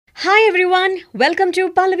Hi everyone, welcome to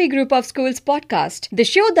Pallavi Group of Schools podcast, the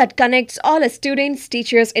show that connects all our students,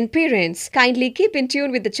 teachers and parents. Kindly keep in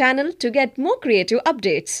tune with the channel to get more creative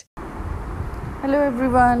updates. Hello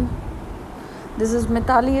everyone, this is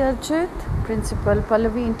Mitali Archit, Principal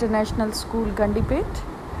Pallavi International School Gandipet.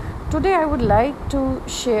 Today I would like to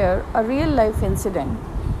share a real life incident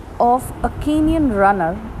of a Kenyan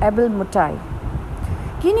runner, Abel Mutai.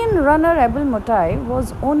 Kenyan runner Abel Mutai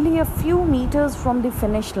was only a few meters from the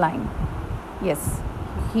finish line. Yes,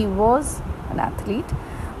 he was an athlete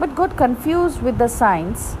but got confused with the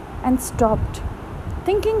signs and stopped,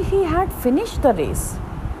 thinking he had finished the race.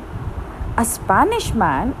 A Spanish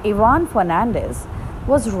man, Ivan Fernandez,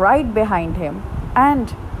 was right behind him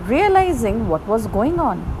and, realizing what was going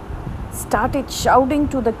on, started shouting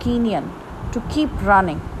to the Kenyan to keep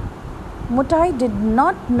running. Mutai did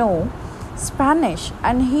not know Spanish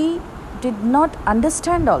and he did not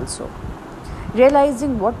understand also.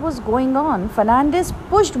 Realizing what was going on, Fernandez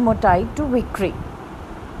pushed Mutai to victory.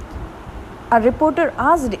 A reporter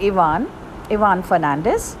asked Ivan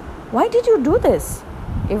Fernandez, "Why did you do this?"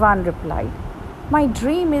 Ivan replied, "My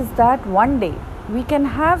dream is that one day we can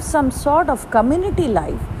have some sort of community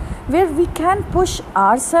life where we can push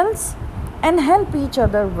ourselves and help each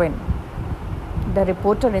other win." The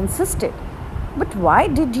reporter insisted, "But why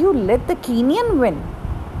did you let the Kenyan win?"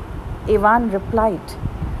 Ivan replied,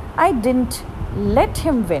 "I didn't let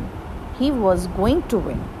him win. He was going to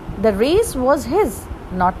win. The race was his,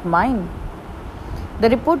 not mine."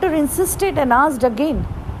 The reporter insisted and asked again,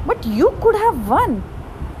 "But you could have won."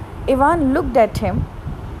 Ivan looked at him,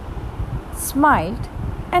 smiled,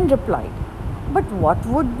 and replied, "But what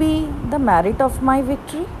would be the merit of my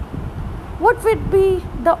victory? What would be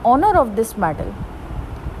the honor of this medal?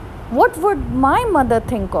 What would my mother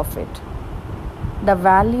think of it?" The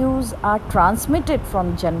values are transmitted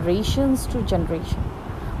from generations to generation.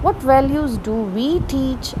 What values do we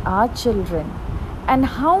teach our children? And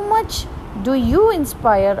how much do you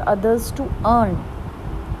inspire others to earn?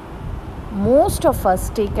 Most of us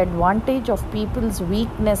take advantage of people's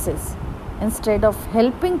weaknesses instead of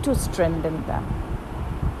helping to strengthen them.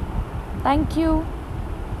 Thank you.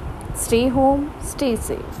 Stay home, stay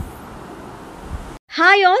safe.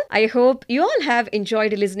 Hi all, I hope you all have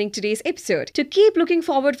enjoyed listening to today's episode. To keep looking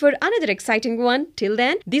forward for another exciting one, till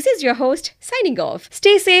then, this is your host signing off.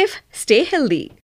 Stay safe, stay healthy.